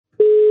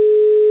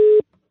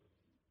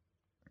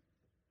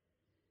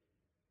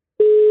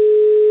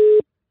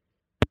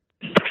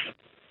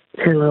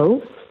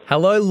Hello.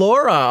 Hello,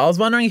 Laura. I was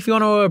wondering if you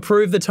want to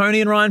approve the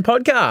Tony and Ryan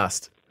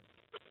podcast.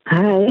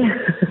 Hi.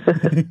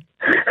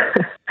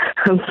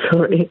 I'm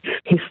sorry.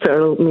 You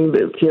startled me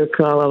with your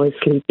call. I was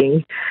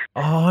sleeping.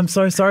 Oh, I'm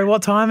so sorry.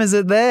 What time is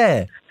it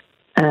there?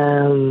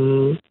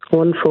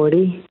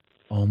 1:40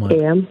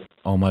 a.m.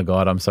 Oh, my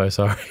God. I'm so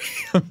sorry.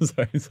 I'm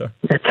so sorry.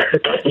 That's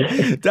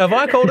okay. Have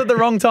I called at the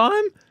wrong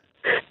time?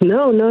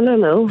 No.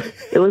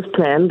 It was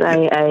planned.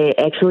 I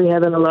actually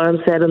had an alarm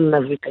set and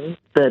everything,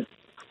 but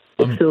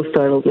it still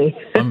startled me.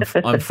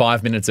 I'm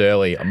 5 minutes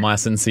early. My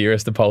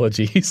sincerest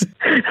apologies.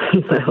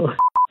 No.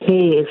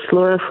 Hey, it's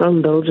Laura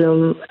from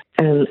Belgium,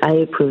 and I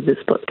approve this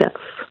podcast.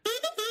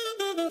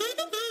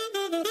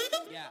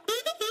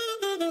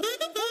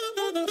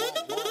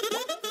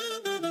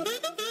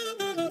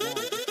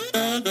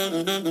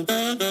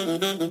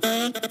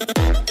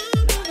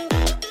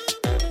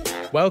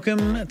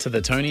 Welcome to the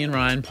Tony and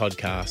Ryan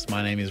podcast.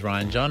 My name is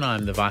Ryan John.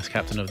 I'm the vice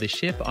captain of this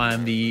ship. I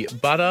am the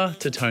butter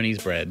to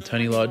Tony's bread.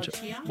 Tony Lodge,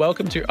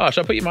 welcome to... Oh,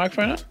 should I put your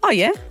microphone up? Oh,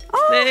 yeah.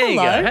 Oh, There you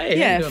hello. go. Hey, how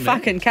yeah, you doing,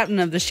 fucking captain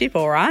of the ship,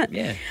 all right.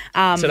 Yeah.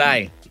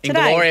 Today.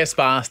 Inglourious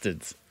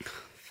Bastards.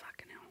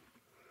 Fucking hell.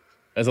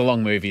 It's a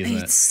long movie, isn't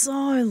It's it? so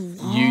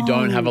long. You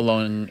don't have a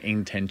long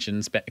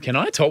attention span. Can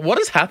I talk? What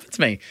has happened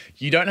to me?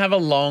 You don't have a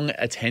long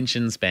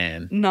attention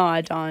span. No, I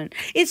don't.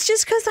 It's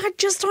just because I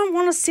just don't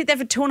want to sit there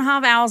for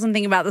 2.5 hours and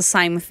think about the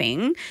same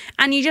thing.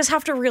 And you just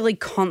have to really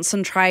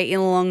concentrate in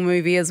a long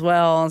movie as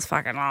well. It's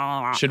fucking...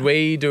 Should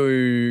we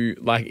do,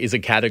 like, is a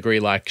category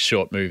like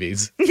short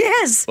movies?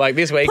 Yes. Like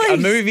this week, a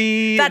Please.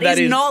 movie that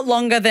is not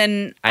longer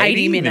than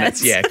 80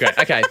 minutes. Yeah, great.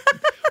 Okay.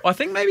 Well, I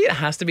think maybe it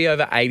has to be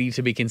over 80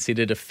 to be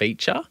considered a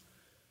feature.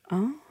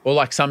 Oh. Or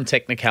like some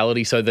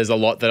technicality, so there's a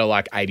lot that are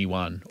like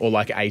 81 or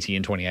like 80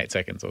 in 28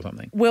 seconds or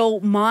something. Well,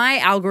 my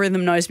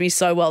algorithm knows me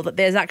so well that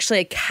there's actually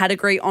a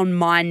category on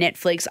my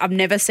Netflix. I've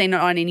never seen it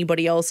on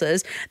anybody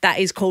else's that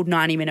is called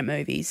 90-minute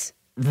movies.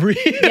 Really?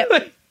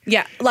 Yep.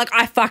 Yeah, like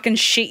I fucking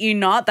shit you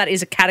not. That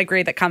is a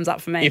category that comes up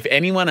for me. If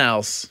anyone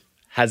else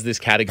has this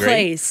category,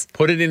 Please.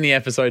 put it in the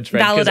episode thread,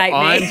 because Validate me.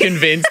 I'm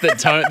convinced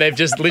that they've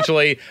just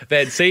literally,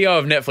 their CEO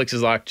of Netflix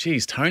is like,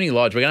 geez, Tony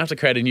Lodge, we're going to have to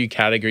create a new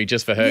category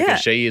just for her because Yeah.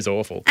 she is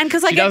awful. And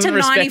because I She get to doesn't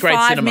respect great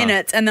 95 cinema.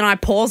 minutes and then I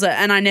pause it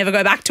and I never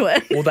go back to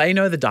it. Well, they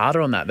know the data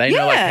on that. They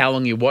know like Yeah. how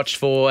long you watched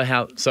for,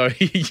 so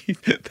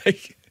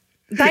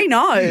They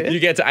know. you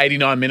get to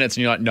 89 minutes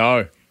and you're like,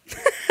 no,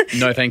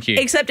 thank you.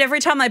 Except every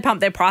time they pump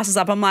their prices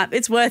up, I'm like,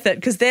 it's worth it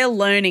because they're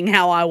learning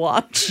how I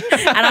watch.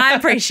 And I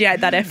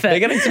appreciate that effort. They're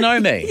getting to know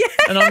me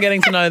and I'm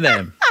getting to know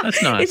them.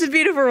 That's nice. It's a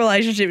beautiful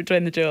relationship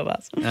between the two of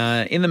us.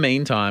 In the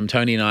meantime,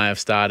 Tony and I have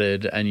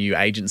started a new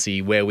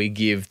agency where we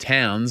give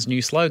towns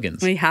new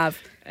slogans. We have.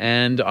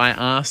 And I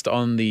asked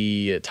on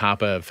the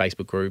Tarpa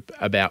Facebook group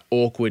about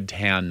awkward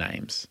town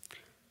names.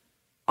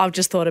 I've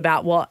just thought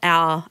about what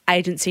our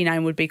agency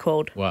name would be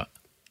called. What?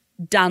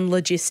 Dunn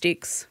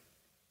Logistics.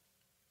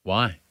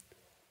 Why?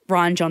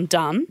 Ryan John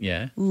Dunn.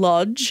 Yeah.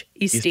 Lodge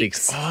is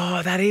sticks.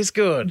 Oh, that is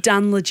good.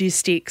 Dunn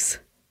Logistics.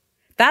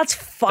 That's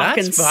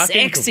fucking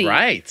sexy.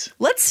 Great.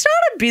 Let's start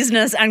a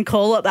business and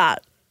call it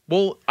that.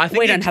 Well, I think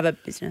We don't have a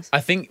business.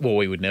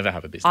 we would never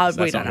have a business.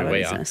 We That's don't not have who a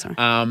we business. are.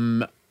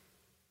 Sorry.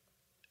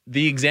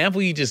 The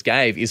example you just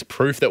gave is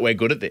proof that we're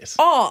good at this.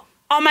 Oh,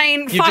 I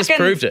mean, You've just fucking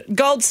proved it.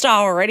 gold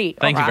star already.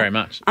 Thank you All right. very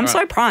much. I'm All so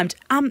right. primed.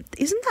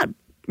 Isn't that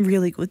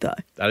really good though?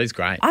 That is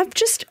great. I've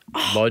just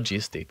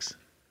Logistics.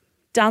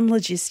 done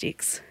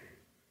logistics.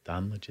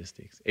 Done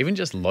logistics. Even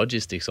just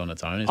logistics on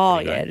its own is Oh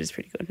pretty yeah, great. it is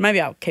pretty good. Maybe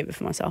I'll keep it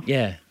for myself.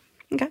 Yeah.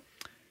 Okay.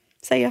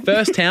 See ya.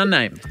 First town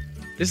name.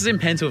 This is in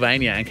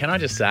Pennsylvania, and can I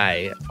just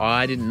say,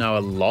 I didn't know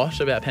a lot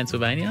about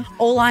Pennsylvania.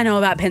 All I know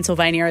about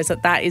Pennsylvania is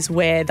that is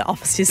where the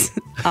office is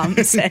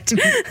set.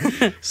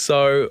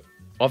 So,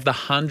 of the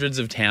hundreds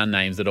of town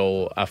names that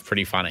all are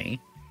pretty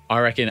funny, I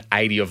reckon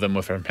 80 of them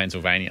were from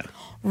Pennsylvania.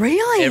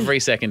 Really?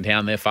 Every second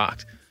town, they're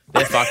fucked.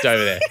 They're fucked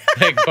over there.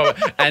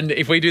 And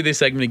if we do this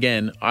segment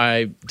again,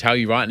 I tell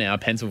you right now,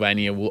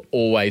 Pennsylvania will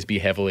always be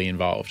heavily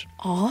involved.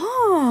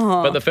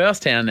 Oh. But the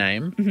first town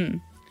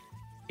name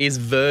is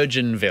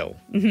Virginville.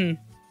 Mm-hmm.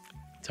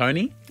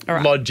 Tony? All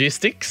right.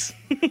 Logistics.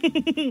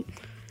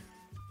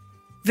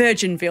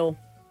 Virginville,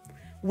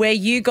 where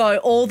you go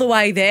all the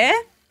way there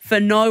for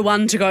no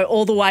one to go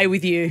all the way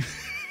with you.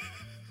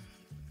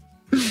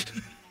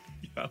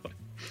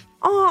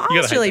 Oh, I You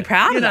was gotta really hate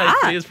proud of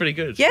that. It's pretty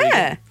good. It's Yeah.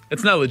 pretty good.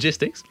 It's no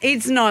logistics.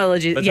 It's no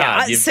legit. It's Yeah,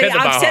 hard. You've see, set the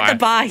bar I've set high. the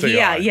bar Too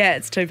here. high. Yeah,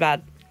 it's too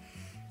bad.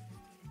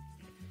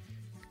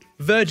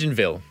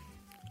 Virginville.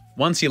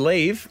 Once you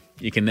leave,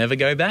 you can never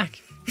go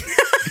back.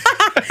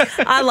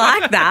 I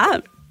like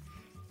that.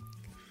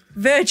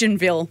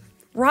 Virginville,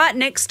 right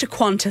next to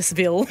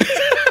Qantasville.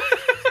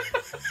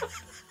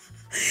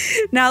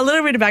 Now, a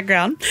little bit of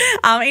background.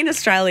 In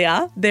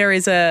Australia, there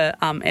is a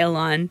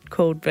airline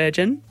called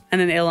Virgin and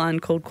an airline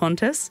called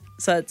Qantas.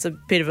 So it's a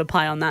bit of a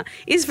play on that.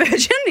 Is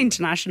Virgin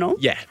international?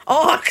 Yeah.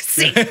 Oh,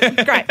 sick.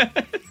 Great.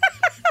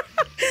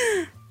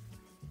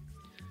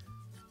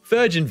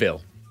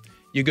 Virginville.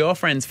 Your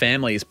girlfriend's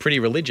family is pretty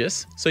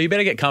religious, so you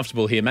better get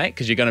comfortable here, mate,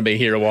 because you're going to be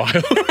here a while.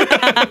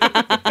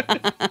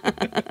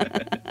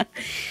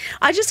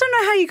 I just don't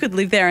know how you could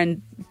live there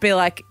and be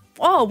like,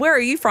 oh, where are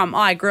you from? Oh,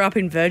 I grew up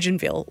in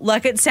Virginville.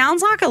 Like, it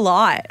sounds like a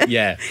lie.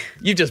 Yeah.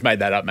 You've just made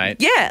that up, mate.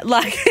 Yeah,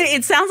 like,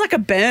 it sounds like a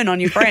burn on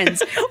your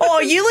friends. Oh,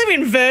 you live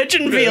in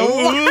Virginville.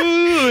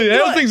 Ooh,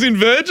 everything's in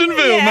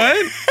Virginville, Yeah.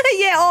 mate.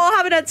 Yeah, oh, I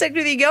haven't had sex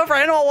with your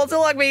girlfriend. Oh, what's it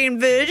like being in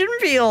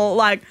Virginville?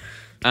 Like,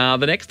 The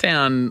next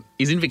town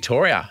is in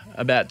Victoria,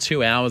 about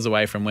 2 hours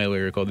away from where we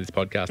record this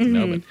podcast in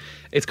Melbourne.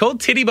 It's called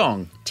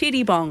Tittybong.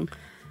 Tittybong.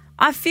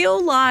 I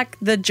feel like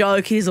the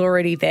joke is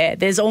already there.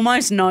 There's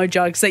almost no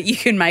jokes that you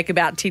can make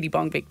about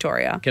Tittybong,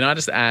 Victoria. Can I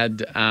just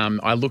add,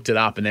 I looked it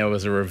up and there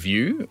was a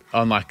review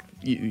on like,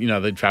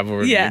 the travel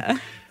review. Yeah.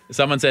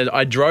 Someone said,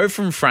 I drove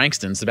from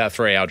Frankston, it's about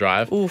a 3-hour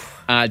drive,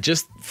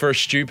 just for a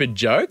stupid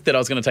joke that I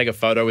was going to take a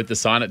photo with the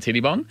sign at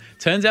Tittybong.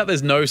 Turns out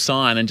there's no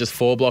sign and just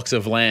 4 blocks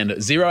of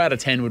land. 0 out of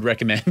 10 would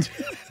recommend.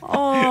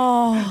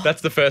 Oh.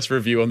 That's the first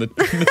review on the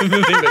thing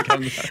that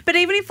comes up. But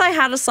even if they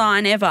had a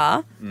sign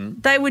ever,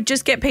 they would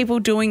just get people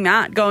doing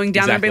that, going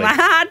down there and be like,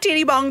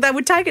 Tittybong. They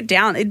would take it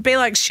down. It'd be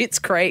like Schitt's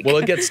Creek. Well,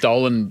 it gets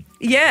stolen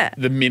yeah.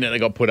 the minute it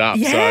got put up.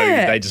 Yeah.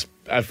 So they just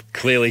have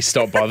clearly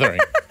stopped bothering.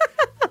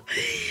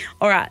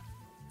 All right.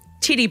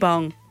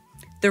 Tittybong,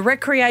 the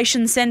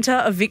recreation centre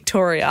of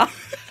Victoria.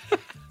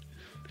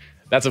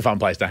 That's a fun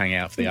place to hang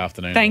out for the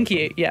afternoon. Thank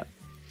you. Yeah.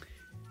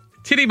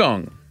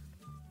 Tittybong.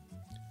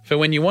 For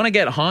when you want to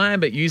get high,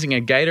 but using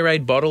a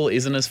Gatorade bottle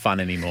isn't as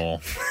fun anymore.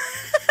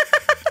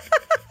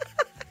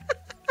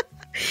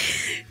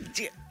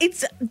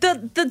 It's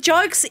the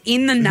joke's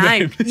in the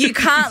name. You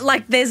can't,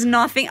 like, there's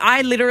nothing.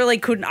 I literally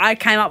couldn't. I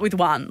came up with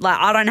one. Like,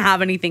 I don't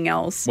have anything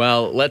else.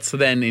 Well, let's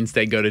then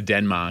instead go to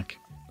Denmark,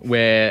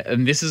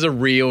 and this is a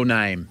real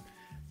name.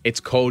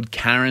 It's called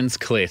Karen's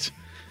Klit.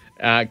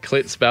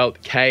 Klit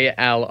spelled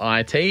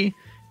K-L-I-T.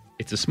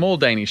 It's a small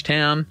Danish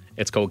town.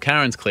 It's called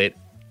Karen's Klit.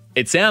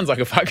 It sounds like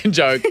a fucking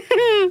joke.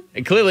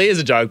 It clearly is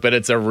a joke, but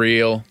it's a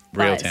real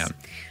Nice. town.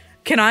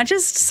 Can I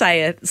just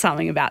say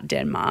something about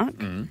Denmark?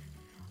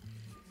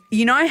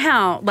 You know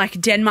how,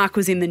 like, Denmark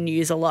was in the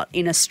news a lot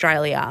in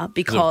Australia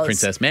because of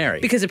Princess Mary.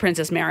 Because of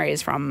Princess Mary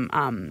is from,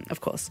 of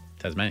course,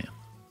 Tasmania.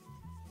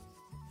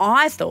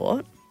 I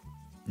thought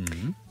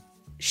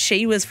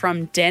she was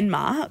from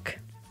Denmark.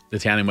 The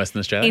town in Western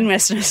Australia? In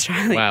Western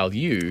Australia. Well,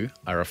 you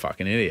are a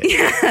fucking idiot.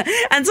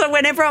 And so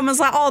when everyone was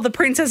like, oh, the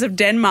Princess of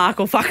Denmark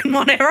or fucking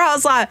whatever, I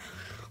was like,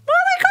 well,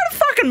 they got a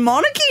fucking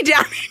monarchy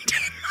down in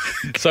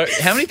Denmark. So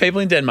how many people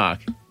in Denmark?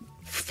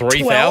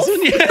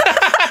 3,000?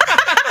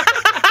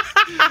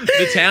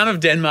 The town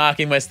of Denmark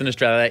in Western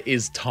Australia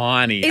is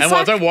tiny. It's and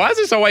like- why is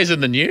this always in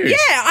the news?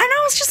 Yeah, and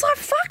I was just like,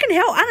 fucking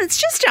hell. And it's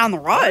just down the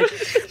road.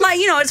 Like,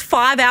 it's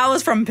 5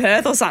 hours from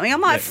Perth or something.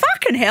 I'm like,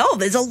 fucking hell,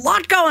 there's a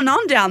lot going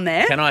on down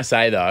there. Can I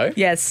say, though,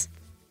 Yes.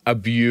 a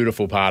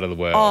beautiful part of the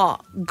world.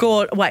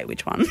 Oh, wait,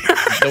 which one?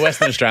 The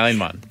Western Australian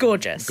one.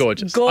 Gorgeous.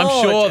 Gorgeous.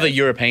 I'm sure the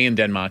European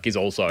Denmark is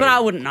also. But I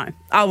wouldn't know.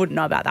 I wouldn't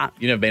know about that.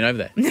 You've never been over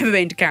there? Never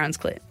been to Karen's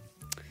Klit.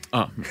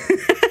 Oh.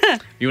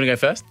 You want to go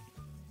first?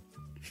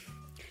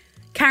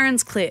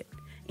 Karen's Klit.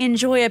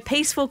 Enjoy a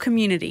peaceful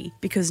community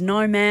because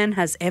no man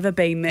has ever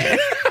been there.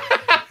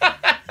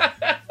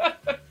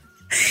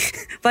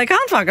 They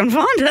can't fucking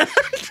find it.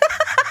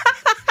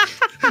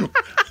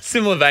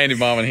 Similar vein in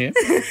my one here.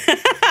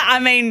 I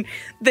mean,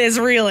 there's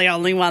really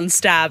only one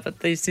stab at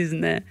this, isn't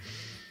there?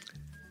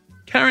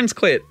 Karen's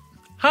Klit.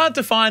 Hard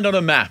to find on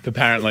a map,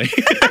 apparently.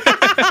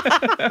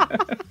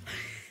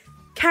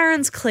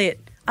 Karen's Klit.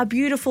 A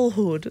beautiful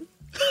hood.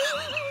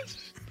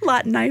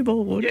 Like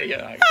neighbourhood.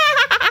 Yeah.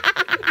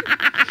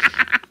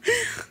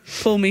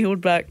 Pull me hood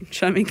back.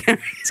 Show me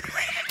Karen's Klit.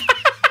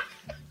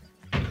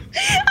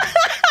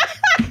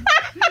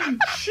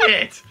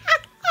 Shit.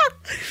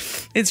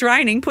 It's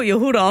raining. Put your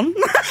hood on.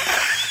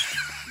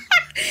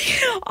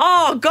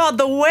 Oh, God,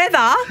 the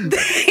weather.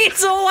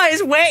 It's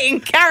always wet in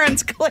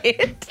Karen's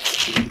Klit.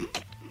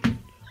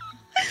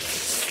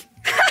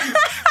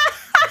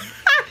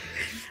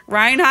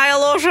 Rain, hail,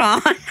 or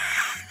shine.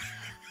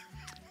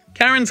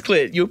 Karen's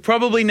Klit. You'll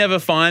probably never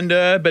find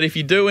her, but if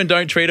you do and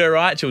don't treat her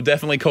right, she'll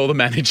definitely call the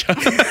manager.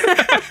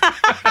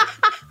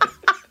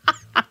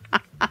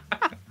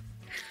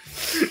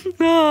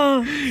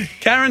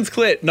 Karen's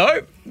Klit.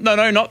 No,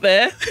 not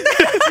there.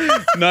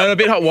 No, a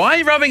bit hot. Why are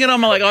you rubbing it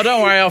on my leg? Oh,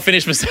 don't worry, I'll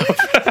finish myself.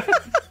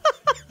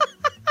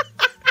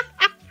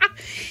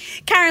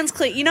 Karen's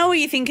Klit, you know what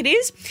you think it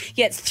is?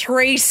 Yeah, it's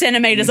 3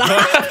 centimetres up.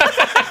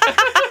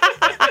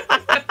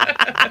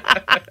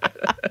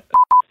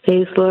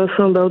 Hey, it's Laura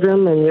from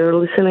Belgium, and you're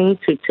listening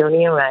to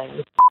Tony and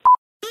Ryan.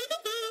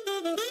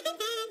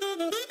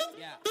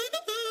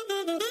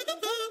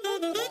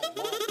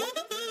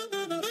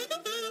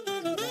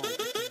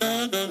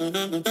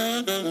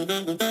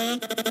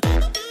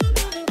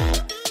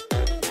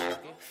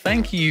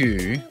 Thank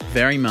you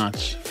very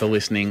much for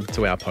listening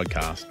to our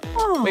podcast.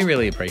 Oh, We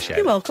really appreciate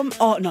you're it. welcome.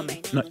 Oh, not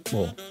me. No,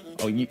 well,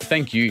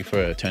 thank you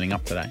for turning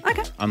up today.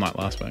 Okay. Unlike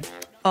last week.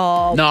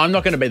 Oh, No, I'm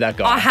not going to be that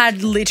guy.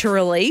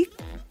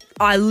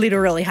 I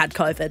literally had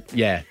COVID.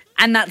 Yeah.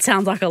 And that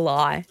sounds like a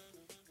lie.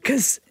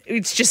 because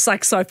it's just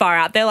like so far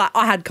out. They're like,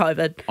 I had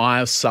COVID.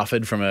 I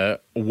suffered from a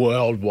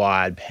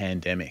worldwide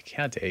pandemic.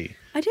 How dare you?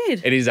 I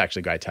did. It is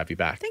actually great to have you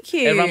back. Thank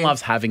you. Everyone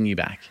loves having you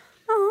back.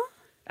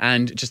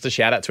 And just a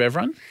shout out to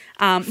everyone.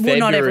 Well,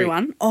 not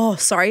everyone. Oh,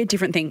 sorry, a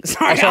different thing.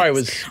 Sorry, I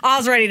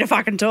was ready to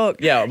fucking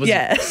talk. Yeah,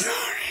 yeah. Sorry.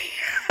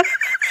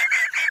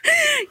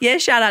 Yeah,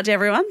 shout out to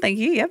everyone. Thank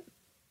you. Yep.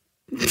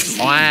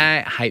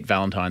 I hate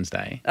Valentine's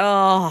Day.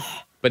 Oh.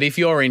 But if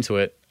you're into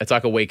it, it's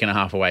like a week and a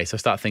half away. So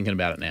start thinking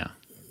about it now.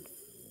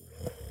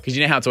 Because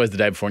you know how it's always the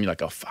day before and you're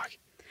like, oh, fuck.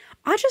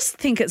 I just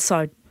think it's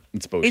so.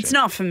 It's bullshit. It's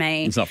not for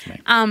me. It's not for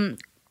me.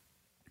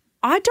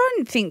 I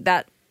don't think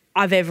that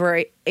I've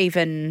ever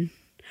even.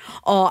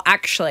 Oh,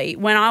 actually,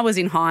 when I was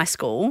in high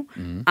school,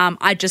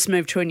 I just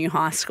moved to a new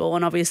high school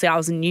and obviously I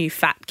was a new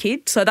fat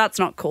kid, so that's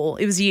not cool.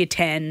 It was year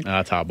 10.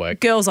 That's hard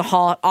work. Girls are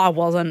hot. I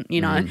wasn't,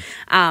 you know.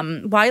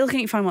 Why are you looking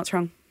at your phone? What's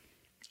wrong?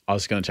 I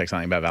was going to check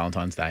something about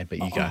Valentine's Day, but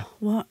you go.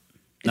 What?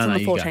 It's No, on the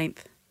you go. 14th.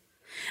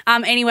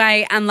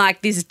 Anyway, and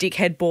like this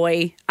dickhead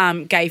boy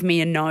gave me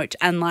a note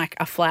and like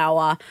a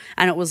flower,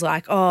 and it was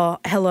like, oh,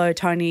 hello,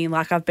 Tony,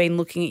 like I've been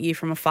looking at you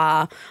from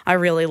afar. I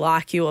really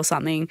like you or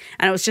something.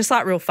 And it was just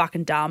like real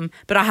fucking dumb.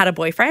 But I had a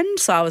boyfriend,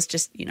 so I was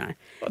just, you know.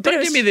 Well,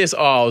 don't give me this,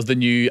 I was the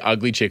new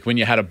ugly chick when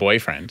you had a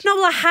boyfriend. No,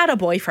 well, I had a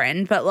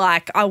boyfriend, but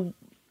like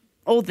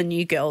all the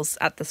new girls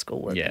at the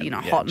school were,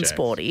 hot and jokes,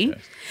 sporty.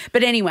 jokes.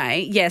 But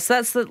anyway, yes,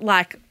 that's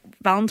like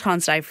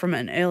Valentine's Day from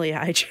an early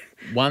age.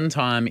 One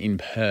time in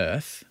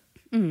Perth,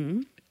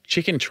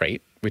 Chicken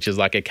Treat, which is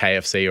like a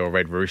KFC or a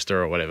Red Rooster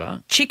or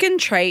whatever. Chicken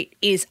Treat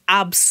is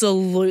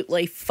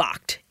absolutely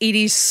fucked. It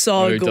is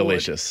so good.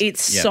 Delicious.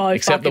 It's so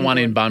Except the fucking one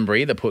good. in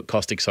Bunbury that put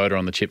caustic soda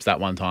on the chips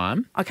that one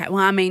time. Okay,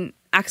 well, I mean,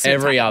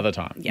 accidents Every happen. other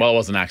time. Yeah. Well, it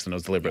wasn't an accident. It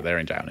was deliberate. They're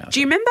in jail now. Do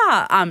you remember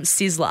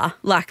Sizzler?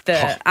 Like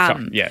the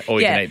all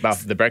you can eat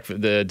buff,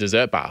 the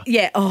dessert bar.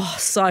 Yeah, oh,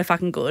 so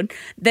fucking good.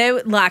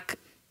 They're like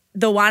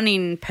the one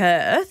in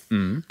Perth,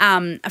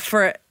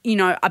 for, you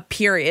know, a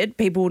period,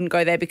 people wouldn't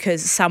go there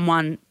because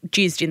someone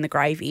jizzed in the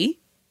gravy.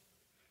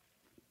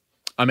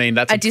 I mean,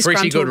 that's a pretty good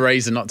disgruntled-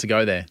 reason not to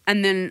go there.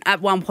 And then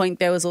at one point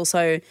there was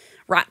also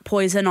rat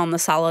poison on the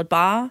salad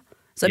bar.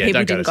 So Yeah, people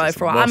don't go didn't to go Sizzler.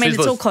 for a while. Well, I mean, it's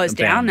all Sizzler's closed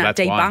down now. that's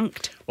why.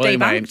 Debunked. Well,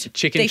 anyway, Debunked.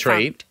 Chicken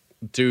Treat,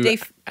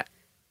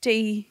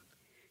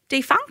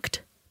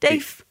 Defunct?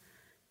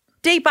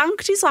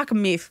 Debunked is like a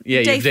myth. Yeah,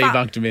 you've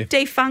debunked a myth.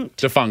 Defunct.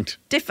 Defunct.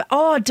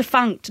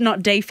 Defunct,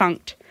 not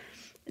defunct.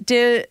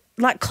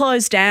 Like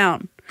closed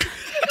down.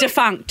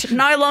 Defunct.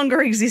 No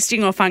longer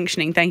existing or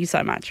functioning. Thank you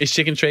so much. Is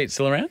Chicken Treat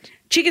still around?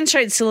 Chicken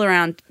Street's still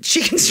around.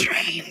 Chicken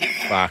Street.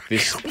 Fuck,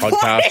 this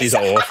podcast is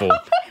awful.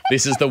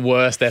 This is the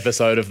worst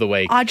episode of the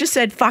week. I just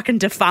said fucking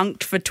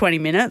defunct for 20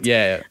 minutes.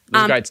 Yeah, it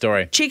was a great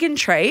story. Chicken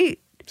Treat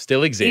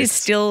Still is exists.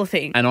 still a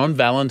thing. And on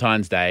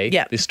Valentine's Day,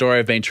 Yep. this story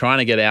I've been trying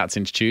to get out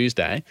since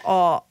Tuesday,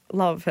 Oh,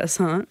 love at first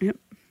sight. Yep.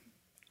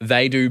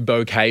 they do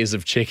bouquets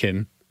of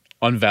chicken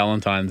on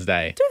Valentine's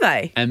Day. Do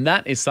they? And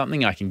that is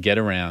something I can get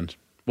around.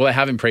 Well, they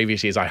have in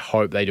previous years. I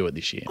hope they do it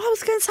this year. I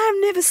was going to say I've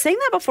never seen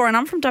that before, and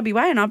I'm from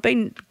WA, and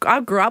I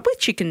grew up with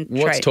Chicken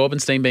What's Treat.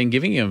 Torbenstein been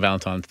giving you on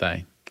Valentine's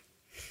Day?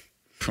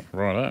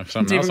 Righto,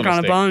 something else Different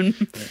on a kind of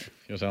stick. bone.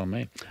 You're telling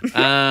me.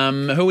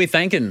 Who are we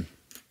thanking?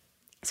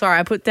 Sorry,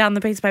 I put down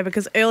the piece of paper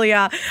because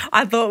earlier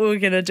I thought we were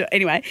going to do.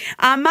 Anyway,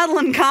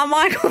 Madeline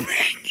Carmichael,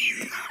 thank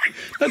you.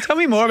 Now, tell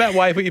me more about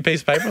why you put your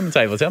piece of paper on the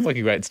table. It sounds like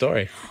a great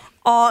story.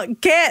 Oh,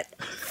 get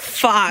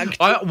fucked.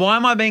 Why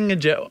am I being a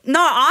jerk?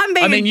 No, I'm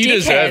being I mean, a you dickhead.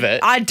 deserve it.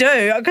 I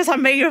do, because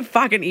I'm being a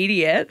fucking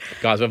idiot.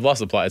 Guys, we've lost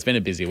the plot. It's been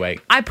a busy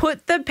week. I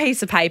put the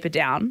piece of paper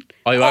down.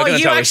 Oh, you are going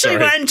to tell the actually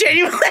story. weren't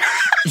genuinely.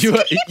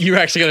 You were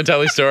actually going to tell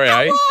this story,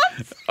 eh?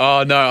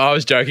 Oh, no, I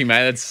was joking,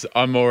 mate.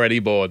 I'm already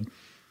bored.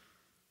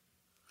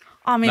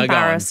 I'm No, go on.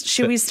 embarrassed.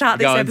 Should we start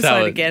this Go on, tell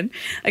episode it. again?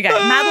 Okay,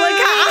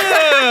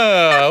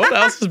 Madeline What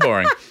else is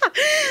boring?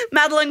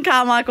 Madeline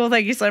Carmichael,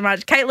 thank you so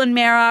much. Caitlin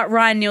Mera,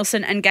 Ryan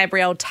Nielsen, and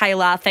Gabrielle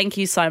Taylor, thank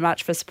you so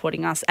much for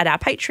supporting us at our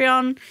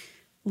Patreon.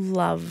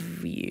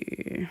 Love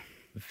you.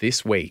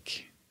 This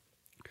week,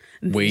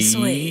 This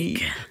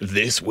week.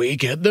 This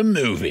week at the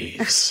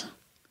movies.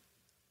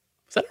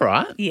 Is that all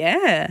right?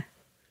 Yeah.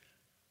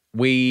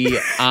 We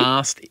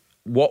asked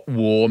what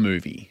war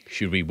movie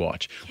should we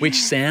watch, which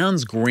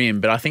sounds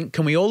grim, but I think,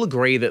 can we all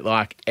agree that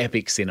like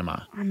epic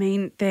cinema? I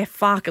mean, they're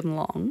fucking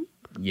long.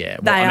 Yeah,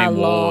 They are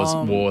wars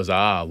long.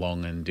 are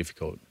long and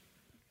difficult.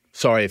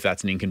 Sorry if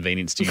that's an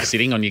inconvenience to you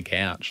sitting on your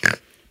couch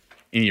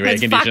in your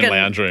It's air-conditioned fucking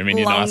lounge room in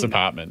your nice long.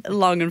 apartment.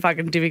 Long and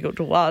fucking difficult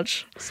to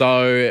watch.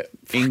 So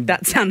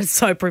That sounded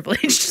so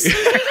privileged.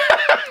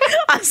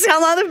 I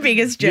sound like the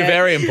biggest jerk. you're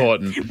very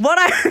important. What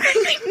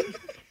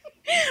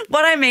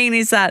I mean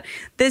is that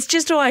there's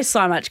just always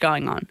so much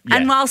going on. Yeah.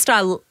 And whilst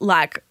I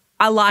like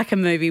a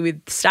movie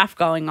with stuff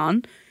going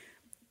on,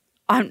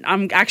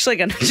 I'm actually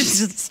going to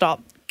just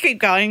stop. Keep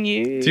going,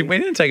 you. We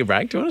need to take a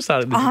break. Do you want to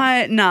start? No.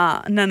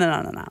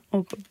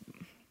 All good.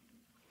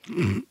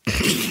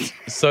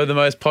 So the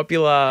most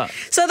popular.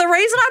 So the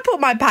reason I put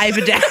my paper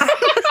down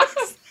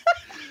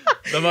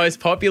The most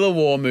popular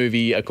war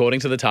movie, according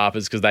to the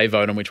Tarpers, because they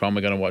vote on which one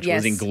we're going to watch,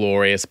 was Yes.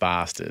 Inglourious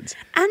Bastards.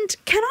 And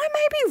can I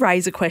maybe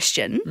raise a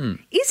question?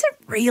 Is it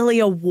really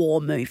a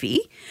war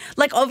movie?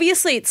 Like,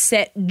 obviously it's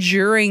set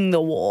during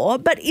the war,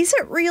 but is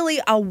it really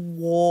a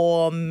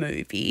war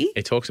movie?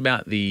 It talks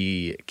about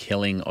the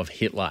killing of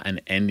Hitler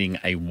and ending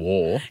a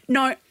war.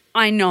 No,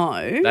 I know.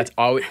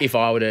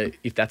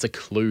 If that's a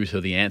clue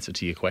to the answer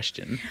to your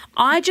question.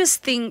 I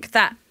just think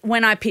that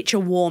when I pitch a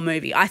war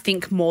movie, I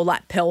think more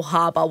like Pearl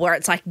Harbor, where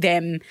it's like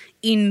them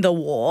in the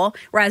war,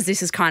 whereas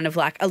this is kind of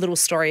like a little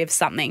story of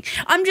something.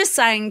 I'm just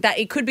saying that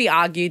it could be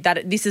argued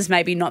that this is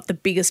maybe not the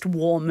biggest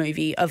war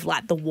movie of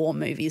like the war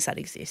movies that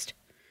exist.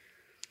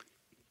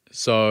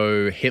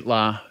 So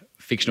Hitler,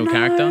 fictional No,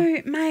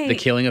 character? mate. The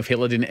killing of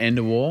Hitler didn't end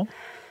a war?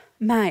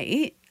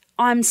 Mate,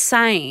 I'm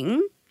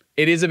saying,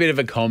 It is a bit of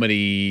a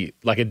comedy,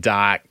 like a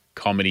dark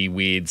comedy,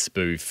 weird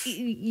spoof.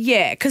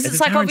 yeah, because it's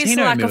a like obviously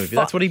Tarantino like movie.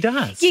 That's what he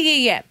does.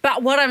 Yeah.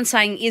 But what I'm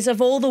saying is,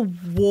 of all the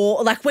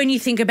war, like when you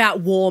think about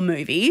war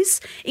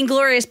movies,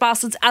 Inglourious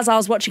Bastards, as I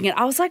was watching it,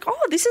 I was like,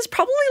 oh, this is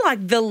probably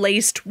like the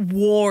least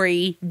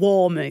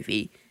war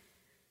movie.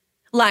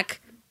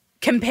 Like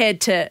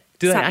compared to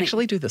Do they something-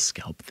 actually do the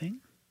scalp thing?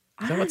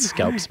 Is that what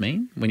scalps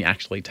mean? When you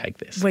actually take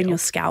this? when you're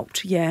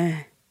scalped?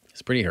 Yeah,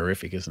 It's pretty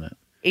horrific, isn't it?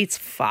 it's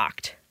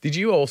fucked. Did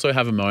you also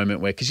have a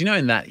moment where, because you know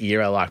in that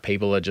era, like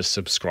people are just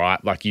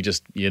subscribed, like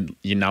your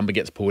number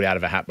gets pulled out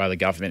of a hat by the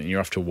government and you're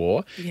off to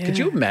war. Yeah. Could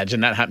you imagine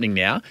that happening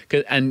now?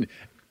 And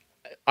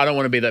I don't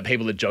want to be that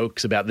people that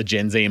jokes about the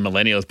Gen Z and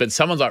millennials, but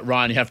someone's like,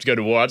 Ryan, you have to go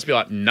to war. I'd just be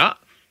like, nah.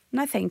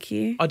 No, thank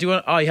you.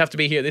 Oh, you have to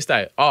be here this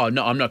day. Oh,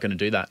 no, I'm not going to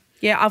do that.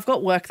 Yeah, I've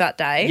got work that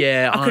day.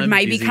 Yeah, I could I'm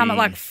maybe busy. come at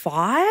like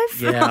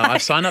 5. Yeah,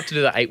 I've signed up to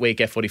do the 8-week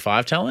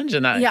F45 challenge,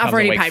 and that Yeah, I've comes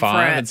already on week paid for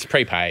 5. it. It's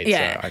prepaid,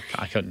 Yeah. so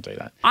I couldn't do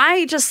that.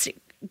 I just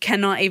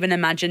cannot even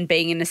imagine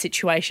being in a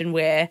situation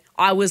where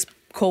I was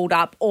called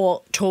up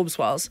or Torbs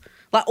was.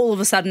 Like all of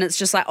a sudden it's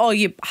just like, oh,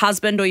 your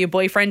husband or your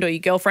boyfriend or your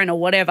girlfriend or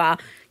whatever,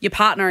 your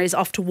partner is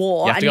off to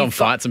war. You have to go and you've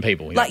got- fight some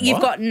people. You're Like you've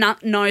 "What?"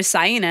 got no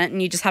say in it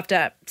and you just have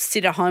to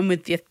sit at home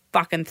with your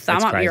fucking thumb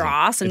It's up your crazy.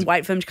 ass and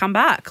wait for them to come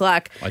back.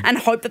 Like and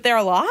hope that they're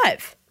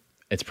alive.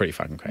 It's pretty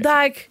fucking crazy.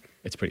 Like,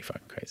 It's pretty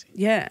fucking crazy.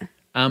 yeah.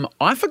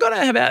 I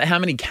forgot about how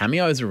many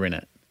cameos were in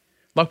it.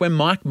 Like when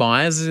Mike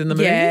Myers is in the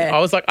movie, Yeah. I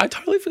was like, I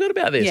totally forgot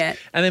about this. Yeah.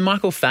 And then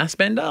Michael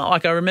Fassbender,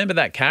 like I remember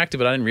that character,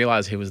 but I didn't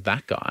realize he was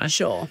that guy.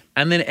 Sure.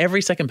 And then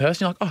every second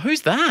person, you're like, oh,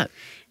 who's that?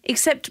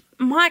 Except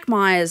Mike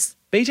Myers.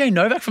 BJ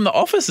Novak from The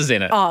Office is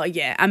in it. Oh,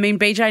 yeah. I mean,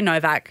 BJ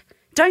Novak.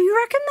 Don't you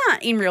reckon that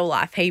in real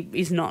life he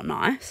is not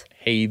nice?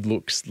 He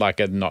looks like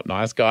a not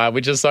nice guy,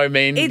 which is so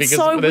mean It's because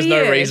so there's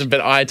no weird. reason,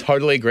 but I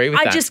totally agree with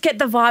I that. just get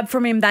the vibe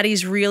from him that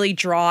he's really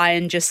dry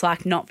and just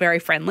like not very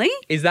friendly.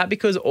 Is that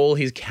because all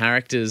his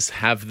characters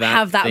have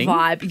that thing?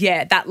 Vibe.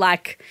 Yeah, that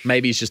like,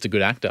 Maybe he's just a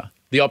good actor.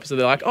 The opposite,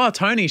 they're like, oh,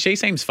 Tony, she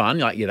seems fun.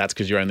 You're like, yeah, that's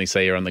because you only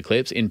see her on the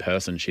clips. In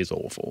person, she's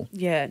awful.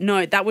 yeah,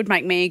 no, that would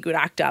make me a good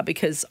actor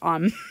because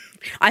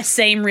I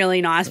seem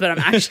really nice, but I'm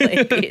actually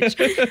a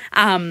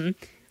bitch.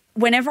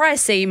 Whenever I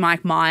see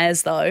Mike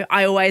Myers, though,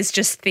 I always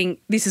just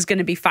think this is going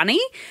to be funny.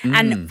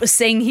 And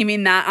seeing him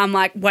in that, I'm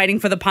like waiting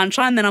for the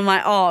punchline. Then I'm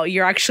like, oh,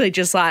 you're actually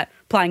just like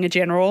playing a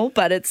general,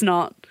 but it's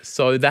not.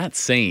 So that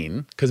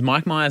scene, because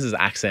Mike Myers'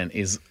 accent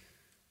is,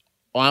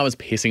 I was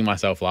pissing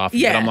myself laughing.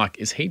 Yeah. But I'm like,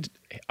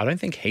 I don't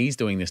think he's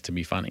doing this to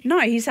be funny. No,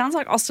 he sounds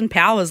like Austin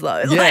Powers,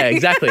 though. Yeah, Like-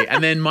 exactly.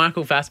 And then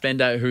Michael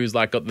Fassbender, who's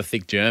like got the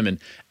thick German.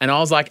 And I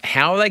was like,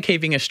 how are they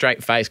keeping a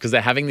straight face? Because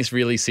they're having this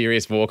really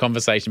serious war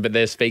conversation, but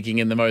they're speaking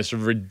in the most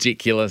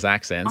ridiculous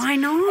accents. I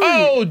know.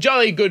 Oh,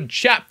 jolly good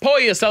chap. Pour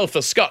yourself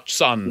a scotch,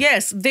 son.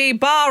 Yes, the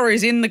bar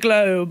is in the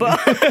globe.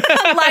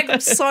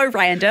 Like, so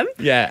random.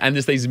 Yeah, and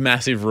just these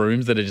massive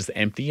rooms that are just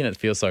empty and it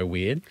feels so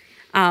weird.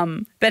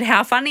 But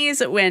how funny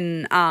is it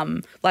when,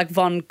 like,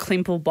 Von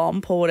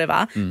Klimpelbaum or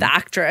whatever, the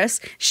actress,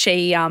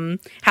 she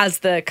has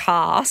the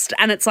cast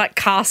and it's, like,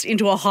 cast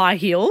into a high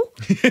heel.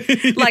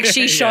 Like,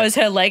 she shows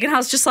her leg and I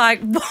was just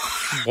like,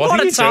 what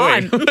are a you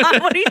time. doing?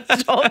 Like, what are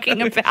you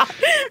talking about?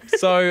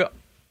 So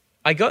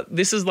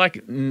this is like,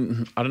 I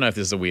don't know if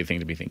this is a weird thing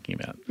to be thinking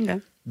about. Okay.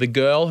 The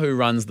girl who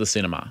runs the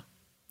cinema,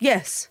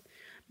 Yes.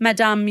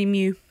 Madame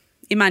Mimu.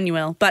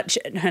 Emmanuel, but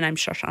her name's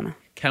Shoshana.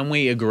 can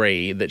we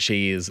agree that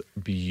she is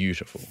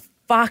beautiful?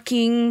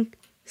 Fucking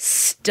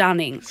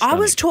stunning. I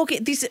was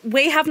talking this.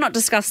 We have not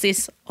discussed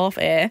this off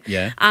air.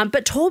 Yeah.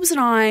 But Torbs and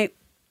I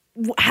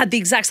had the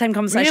exact same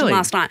conversation Really?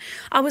 last night.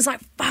 I was like,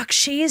 "Fuck,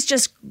 she is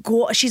just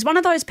gorgeous." She's one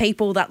of those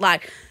people that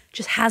like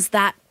just has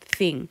that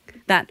thing,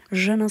 that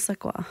je ne sais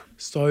quoi.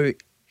 So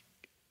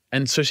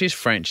she's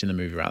French in the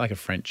movie, right? Like a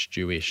French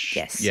Jewish.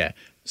 Yes. Yeah.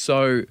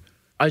 So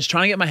I was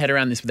trying to get my head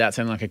around this without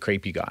sounding like a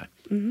creepy guy.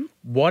 Mm-hmm.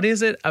 What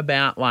is it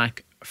about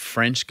like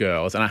French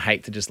girls? And I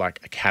hate to just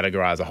like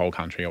categorize a whole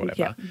country or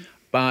whatever, Yeah.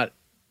 but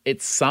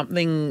it's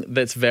something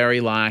that's very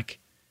like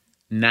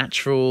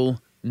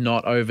natural,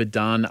 not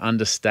overdone,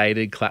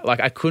 understated. Like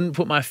I couldn't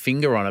put my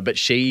finger on it, but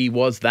she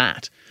was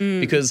that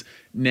because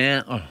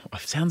now, I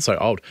sound so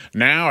old.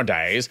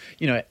 Nowadays,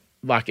 you know,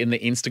 like in the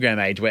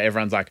Instagram age where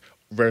everyone's like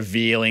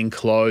revealing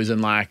clothes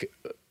and like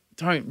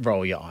Don't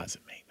roll your eyes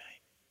at me,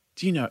 mate.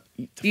 Do you know?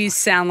 You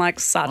sound like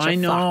such a I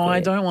know. fuckwit. I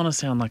don't want to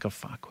sound like a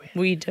fuckwit.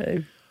 We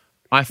do.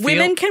 I feel,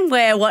 Women can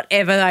wear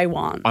whatever they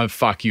want. Oh,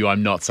 fuck you.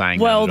 I'm not saying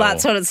Well, that at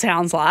that's all. what it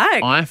sounds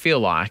like. I feel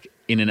like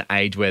in an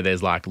age where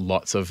there's like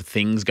lots of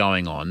things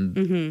going on,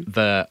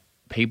 the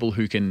people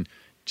who can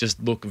just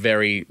look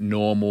very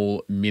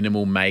normal,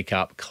 minimal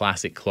makeup,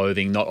 classic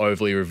clothing, not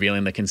overly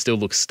revealing, that can still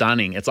look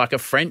stunning. It's like a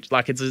French,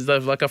 like it's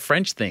like a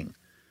French thing.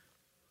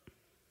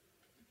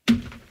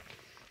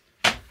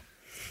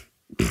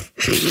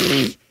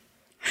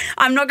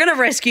 I'm not going to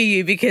rescue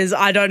you because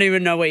I don't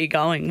even know where you're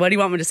going. What do you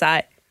want me to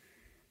say?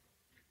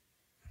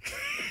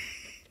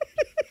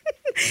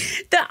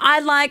 That I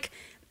like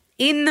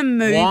in the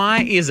movie.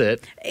 Why is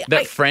it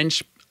that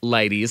French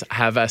ladies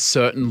have a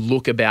certain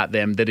look about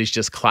them that is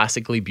just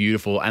classically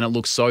beautiful and it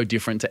looks so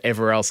different to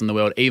everywhere else in the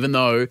world, even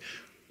though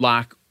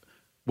like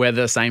we're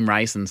the same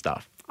race and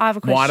stuff? I have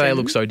a question. Why do they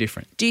look so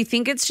different? Do you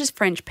think it's just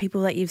French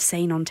people that you've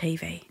seen on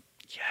TV?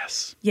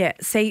 Yes. Yeah.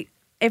 See,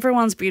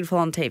 everyone's beautiful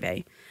on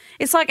TV.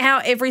 It's like how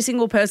every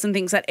single person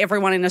thinks that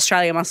everyone in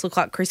Australia must look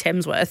like Chris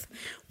Hemsworth.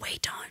 We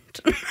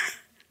don't.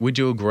 Would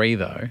you agree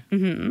though,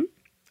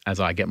 as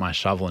I get my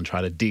shovel and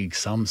try to dig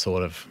some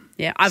sort of...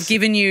 Yeah, I've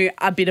given you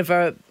a bit of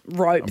a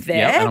rope there.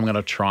 Yep, and I'm going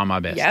to try my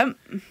best. Yep.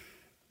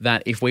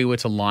 That if we were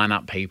to line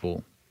up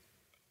people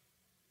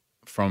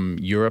from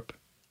Europe,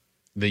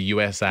 the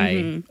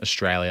USA,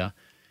 Australia,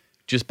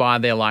 just by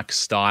their like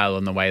style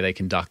and the way they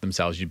conduct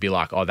themselves, you'd be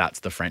like, oh,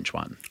 that's the French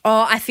one.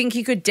 Oh, I think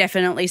you could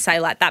definitely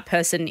say like that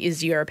person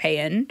is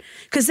European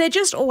because they're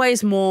just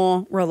always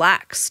more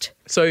relaxed.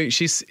 So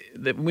she's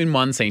in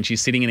one scene,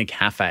 she's sitting in a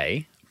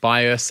cafe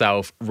by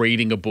herself,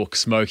 reading a book,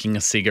 smoking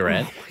a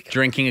cigarette,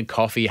 drinking a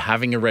coffee,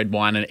 having a red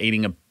wine and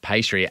eating a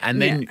pastry. And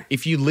then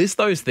if you list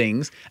those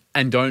things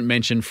and don't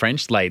mention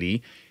French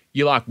lady,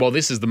 you're like, well,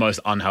 this is the most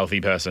unhealthy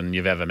person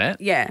you've ever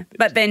met. Yeah,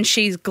 but then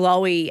she's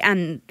glowy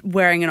and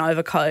wearing an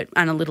overcoat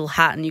and a little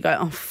hat and you go,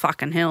 oh,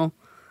 fucking hell.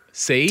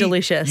 See?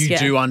 Delicious, You yeah.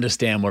 do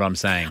understand what I'm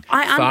saying.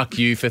 Fuck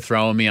you for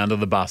throwing me under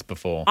the bus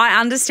before. I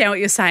understand what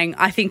you're saying.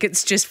 I think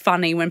it's just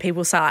funny when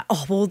people say, like,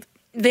 oh, well,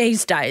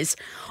 these days,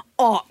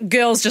 oh,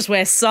 girls just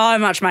wear so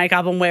much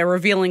makeup and wear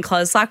revealing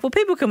clothes. Like, well,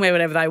 people can wear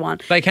whatever they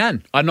want. They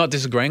can. I'm not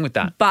disagreeing with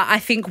that. But I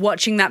think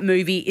watching that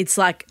movie, it's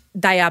like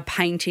they are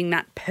painting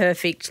that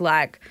perfect,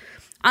 like,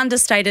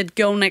 understated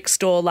girl next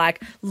door,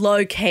 like,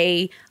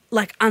 low-key,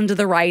 like, under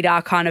the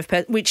radar kind of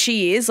person, which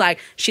she is. Like,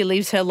 she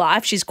lives her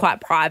life. She's quite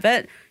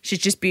private. She's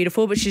just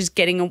beautiful, but she's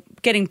getting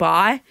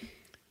by.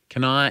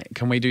 Can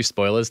we do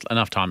spoilers?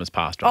 Enough time has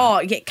passed, right? Oh,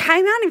 yeah, it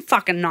came out in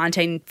fucking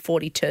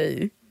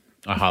 1942.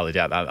 I highly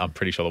doubt that. I'm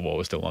pretty sure the war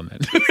was still on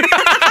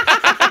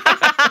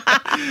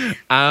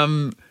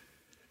then.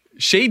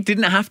 She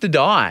didn't have to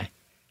die.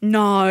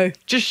 No.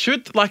 Just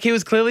should, like, he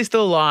was clearly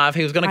still alive.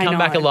 He was going to come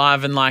back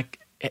alive and, like,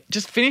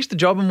 just finish the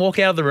job and walk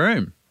out of the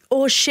room.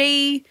 Or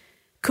she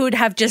could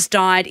have just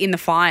died in the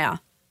fire.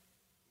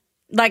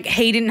 Like,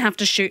 he didn't have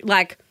to shoot.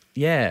 Like,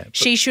 Yeah.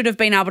 she should have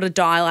been able to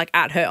die, like,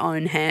 at her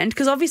own hand.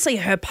 Because obviously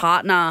her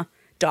partner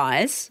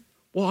dies.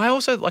 Well, I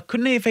also, like,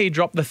 couldn't he, if he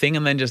dropped the thing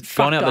and then just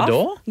gone out Fucked the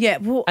off. door? Yeah,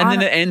 well, And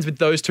then it ends with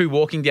those two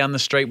walking down the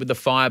street with the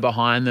fire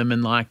behind them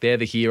and, like, they're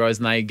the heroes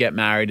and they get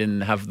married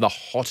and have the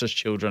hottest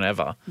children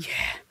ever.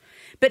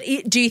 But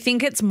do you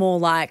think it's more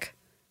like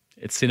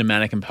It's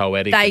cinematic and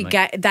poetic. they and,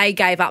 like, they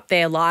gave up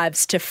their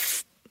lives to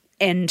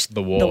end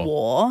The war. The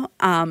war.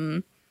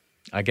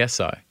 I guess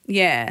so.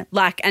 Yeah,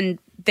 like, and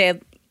the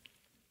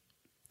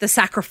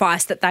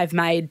sacrifice that they've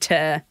made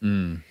to.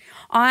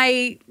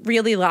 I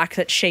really like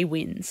that she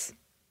wins.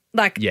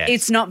 Like, Yes.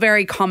 it's not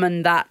very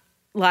common that,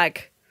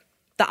 like,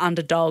 the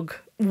underdog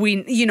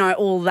win, you know,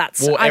 all that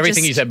stuff. Well,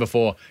 everything you said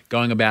before,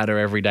 going about her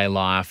everyday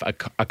life,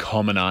 a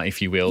commoner,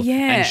 if you will.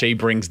 Yeah. And she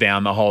brings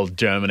down the whole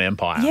German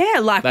Empire.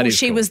 Yeah, like, That well, is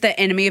she cool. was the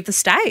enemy of the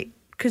state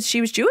because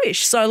she was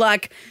Jewish. So,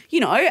 like, you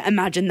know,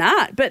 imagine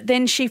that. But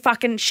then she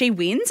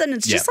wins and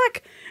it's just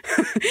like,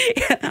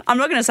 I'm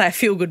not going to say a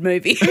feel-good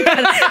movie.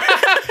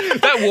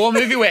 That war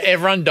movie where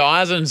everyone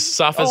dies and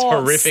suffers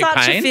horrific such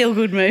pain. a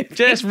feel-good movie.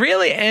 Just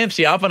really amps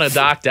you up on a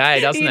dark day,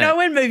 doesn't You it? know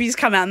when movies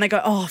come out and they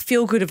go, oh,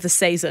 feel good of the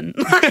season.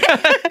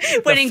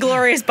 When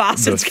Inglourious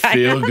Bastards came out.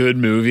 feel-good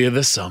movie of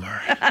the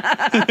summer.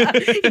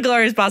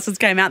 Inglourious Bastards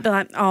came out, they're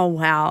like, oh,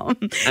 wow.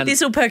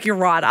 This will perk you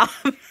right up.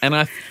 And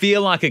I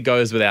feel like it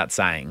goes without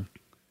saying,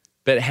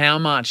 but how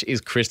much is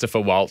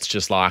Christopher Waltz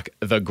just like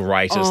the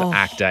greatest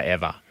actor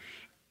ever?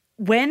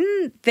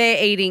 When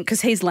they're eating,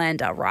 because he's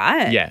Landa,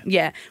 right? Yeah.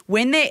 Yeah.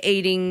 When they're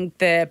eating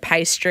the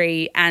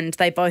pastry and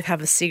they both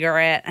have a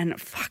cigarette and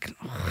fucking,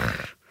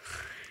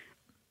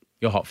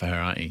 You're hot for her,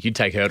 aren't you? You'd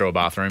take her to a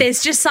bathroom.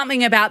 there's just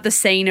something about the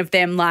scene of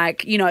them,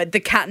 like, you know, the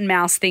cat and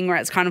mouse thing where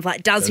it's kind of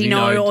like, does he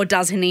know or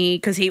doesn't he?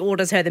 Because he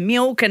orders her the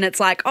milk and it's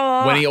like,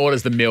 oh. When he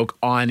orders the milk,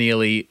 I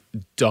nearly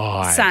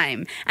die.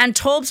 Same. And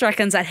Torbs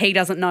reckons that he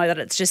doesn't know that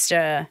it's just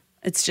a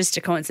It's just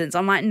a coincidence.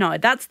 I'm like, no,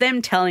 that's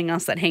them telling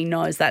us that he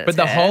knows that But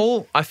it's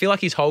her. I feel like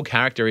his whole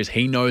character is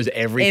he knows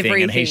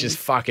everything and he's just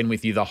fucking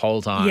with you the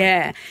whole time.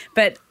 Yeah.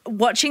 But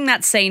watching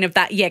that scene of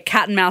that,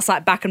 cat and mouse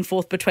like back and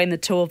forth between the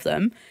two of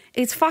them,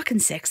 it's fucking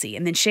sexy.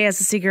 And then she has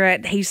a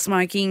cigarette, he's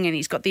smoking, and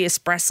he's got the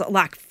espresso.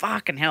 Like,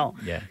 fucking hell.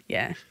 Yeah.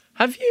 Yeah.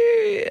 Have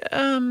you,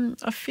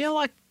 I feel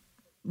like,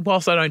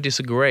 whilst I don't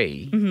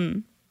disagree,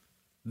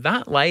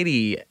 that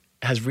lady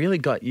has really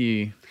got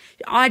you.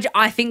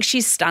 I think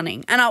she's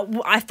stunning. And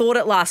I thought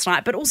it last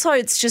night, but also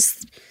it's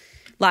just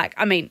like,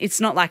 I mean,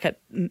 it's not like a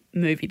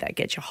movie that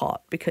gets you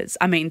hot because,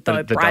 I mean,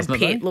 though Brad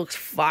Pitt looks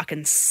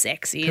fucking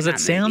sexy. Because it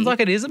sounds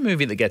like it is a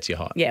movie that gets you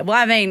hot. Yeah, well,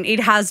 I mean,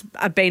 it has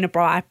been a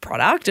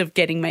byproduct of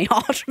getting me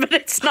hot, but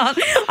it's not,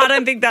 I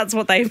don't think that's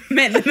what they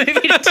meant the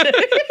movie to do.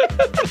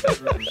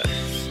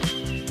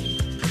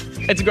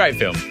 It's a great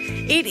film.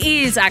 It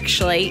is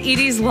actually. It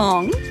is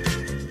long,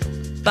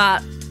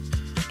 but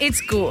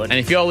it's good. And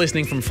if you're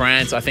listening from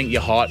France, I think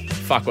you're hot.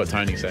 Fuck what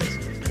Tony says.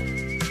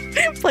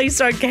 Please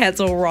don't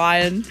cancel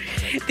Ryan.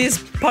 This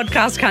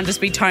podcast can't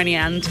just be Tony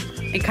and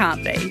it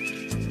can't be.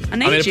 I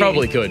mean, it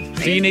probably could.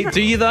 Do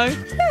you though?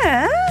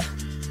 Yeah.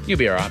 You'll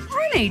be all right.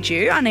 I need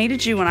you. I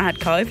needed you when I had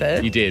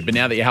COVID. You did, but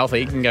now that you're healthy,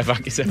 you can go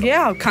fuck yourself.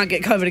 Yeah, I can't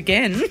get COVID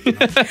again.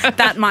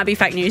 That might be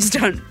fake news.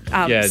 Don't.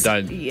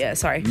 Don't. Yeah,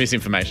 sorry.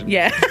 Misinformation.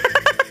 Yeah.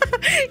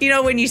 You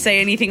know, when you see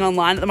anything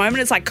online at the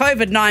moment, it's like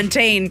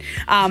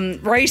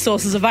COVID-19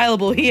 resources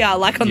available here,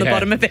 like on the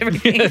bottom of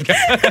everything.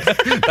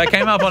 They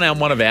came up on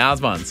one of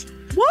ours once.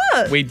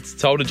 What? We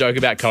told a joke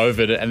about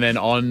COVID, and then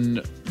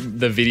on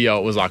the video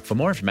it was like, for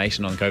more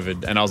information on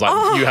COVID. And I was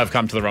like, you have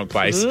come to the wrong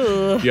place.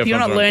 You're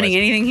not learning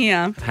anything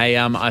here. Hey,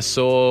 I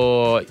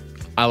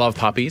love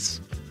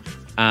puppies.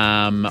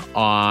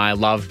 I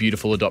love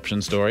beautiful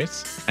adoption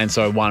stories. And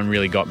so one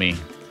really got me.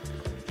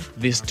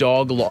 This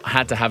dog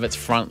had to have its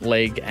front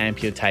leg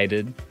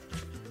amputated,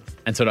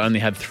 and so it only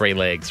had 3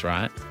 legs,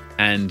 right?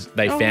 And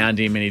they found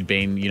him, and he'd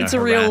been, it's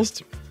harassed.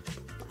 A real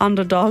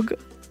underdog.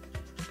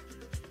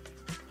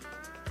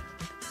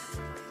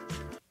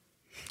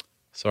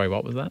 Sorry,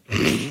 what was that?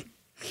 I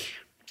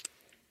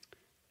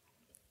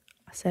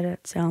said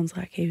it sounds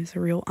like he was a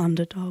real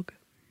underdog.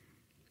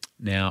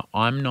 Now,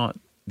 I'm not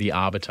the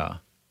arbiter,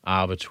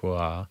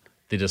 the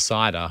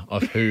decider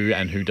of who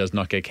and who does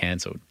not get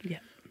cancelled. Yeah.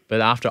 But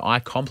after I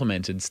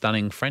complimented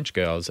stunning French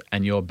girls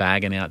and you're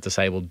bagging out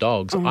disabled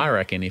dogs, I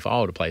reckon if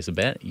I were to place a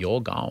bet, you're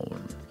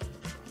gone.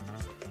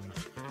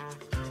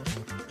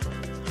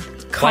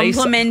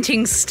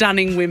 Complimenting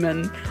stunning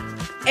women.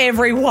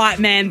 Every white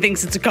man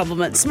thinks it's a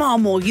compliment. Smile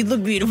more. You'd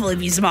look beautiful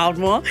if you smiled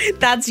more.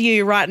 That's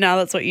you right now.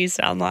 That's what you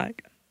sound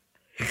like.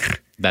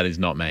 That is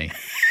not me.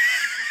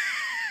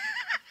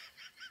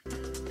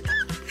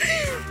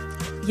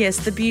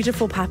 Yes, the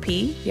beautiful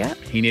puppy. Yeah.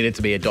 He needed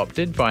to be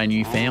adopted by a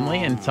new family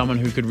and someone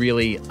who could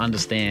really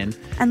understand.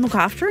 And look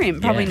after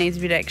him. Probably needs a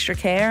bit of extra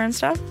care and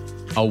stuff.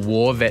 A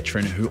war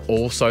veteran who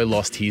also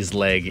lost his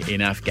leg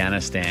in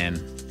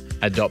Afghanistan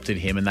adopted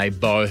him, and they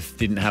both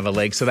didn't have a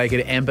leg, so they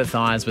could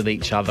empathise with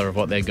each other of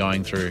what they're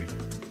going through.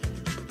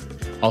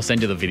 I'll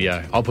send you the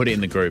video. I'll put it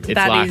in the group.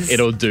 It's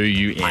it'll do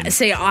you in.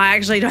 See, I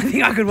actually don't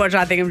think I could watch it.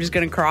 I think I'm just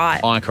going to cry.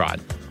 I cried.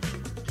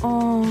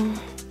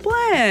 Oh,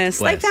 bless.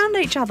 They found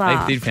each other.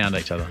 They did found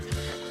each other.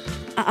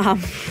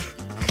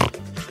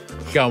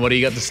 Go on, what do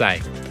you got to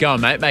say? Go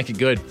on, mate. Make it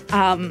good.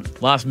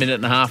 Last minute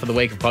and a half of the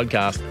week of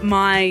podcast.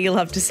 You'll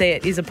have to see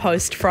it, is a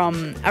post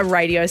from a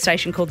radio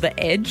station called The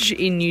Edge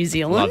in New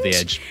Zealand. Love The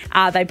Edge.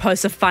 They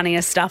post the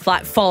funniest stuff,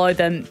 like follow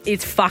them.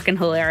 It's fucking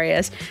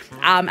hilarious.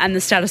 And the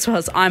status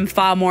was, I'm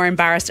far more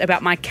embarrassed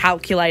about my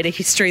calculator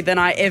history than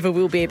I ever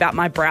will be about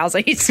my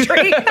browser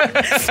history.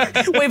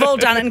 We've all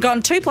done it and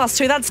gone 2 +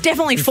 2, that's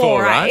definitely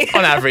 4, right? eh?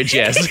 On average,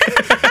 yes.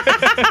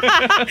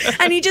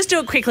 And you just do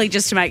it quickly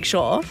just to make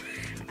sure.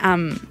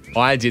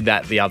 I did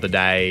that the other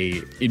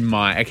day in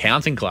my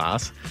accounting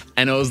class,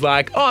 and it was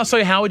like, oh,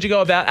 so how would you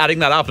go about adding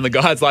that up? And the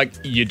guy's like,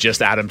 you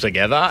just add them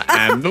together.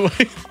 And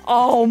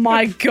oh,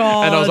 my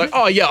God. And I was like,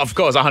 oh, yeah, of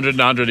course, 100 and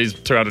 100 is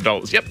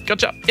 $200. Yep,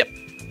 gotcha, yep.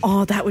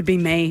 Oh, that would be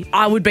me.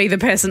 I would be the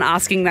person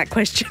asking that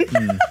question.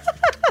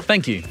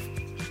 Thank you.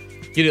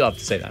 You'd love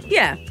to see that.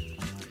 Yeah.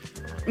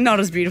 Not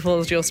as beautiful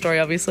as your story,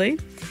 obviously.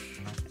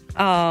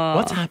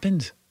 What's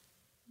happened?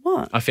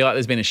 What? I feel like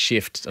there's been a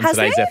shift on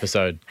today's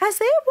episode. Has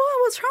there? Why?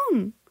 What's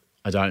wrong?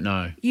 I don't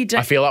know. You don't.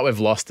 I feel like we've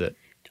lost it.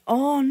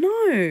 Oh,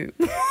 no.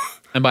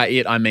 And by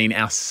it, I mean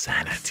our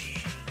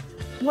sanity.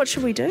 What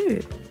should we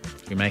do?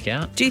 Should we make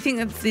out? Do you think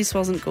that this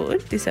wasn't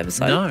good, this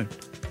episode? No.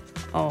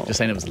 Oh. Just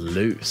saying it was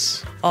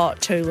loose. Oh,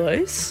 too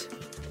loose?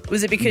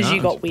 Was it because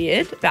you got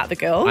weird about the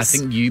girls? I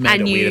think you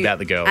made it weird about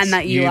the girls. And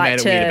that you made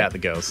it weird about the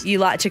girls. You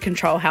like to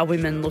control how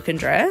women look and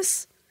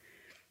dress?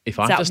 If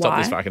I have to stop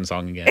this fucking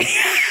song again.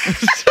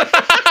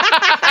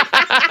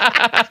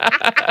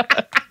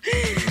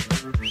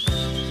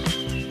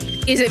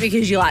 Is it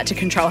because you like to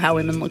control how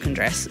women look and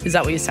dress? Is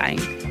that what you're saying?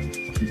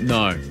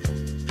 No.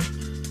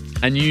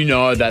 And you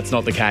know that's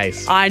not the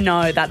case. I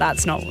know that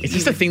that's not. Is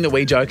this a thing that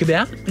we joke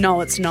about?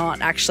 No, it's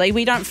not, actually.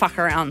 We don't fuck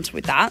around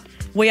with that.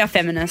 We are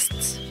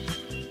feminists.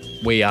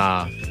 We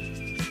are.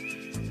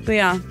 We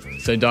are.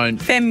 So don't.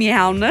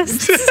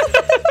 Femeowness.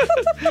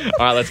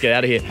 All right, let's get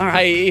out of here. All right.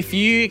 Hey, if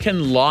you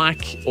can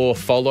like or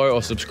follow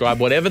or subscribe,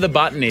 whatever the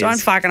button is. Don't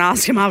fucking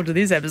ask him after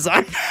this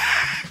episode.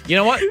 You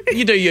know what?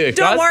 You do you.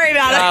 Don't guys. worry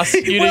about it.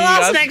 You do We'll you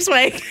ask guys. next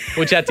week.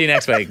 We'll chat to you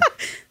next week.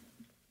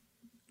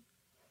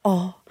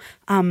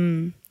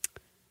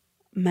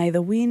 May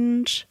the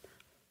wind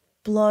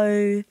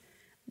blow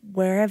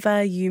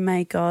wherever you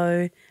may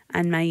go,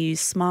 and may you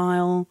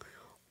smile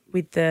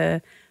with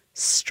the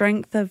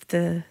strength of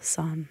the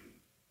sun.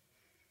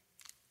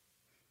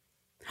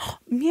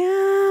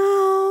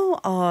 Meow.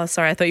 Oh,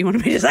 sorry. I thought you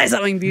wanted me to say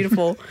something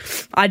beautiful.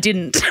 I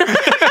didn't.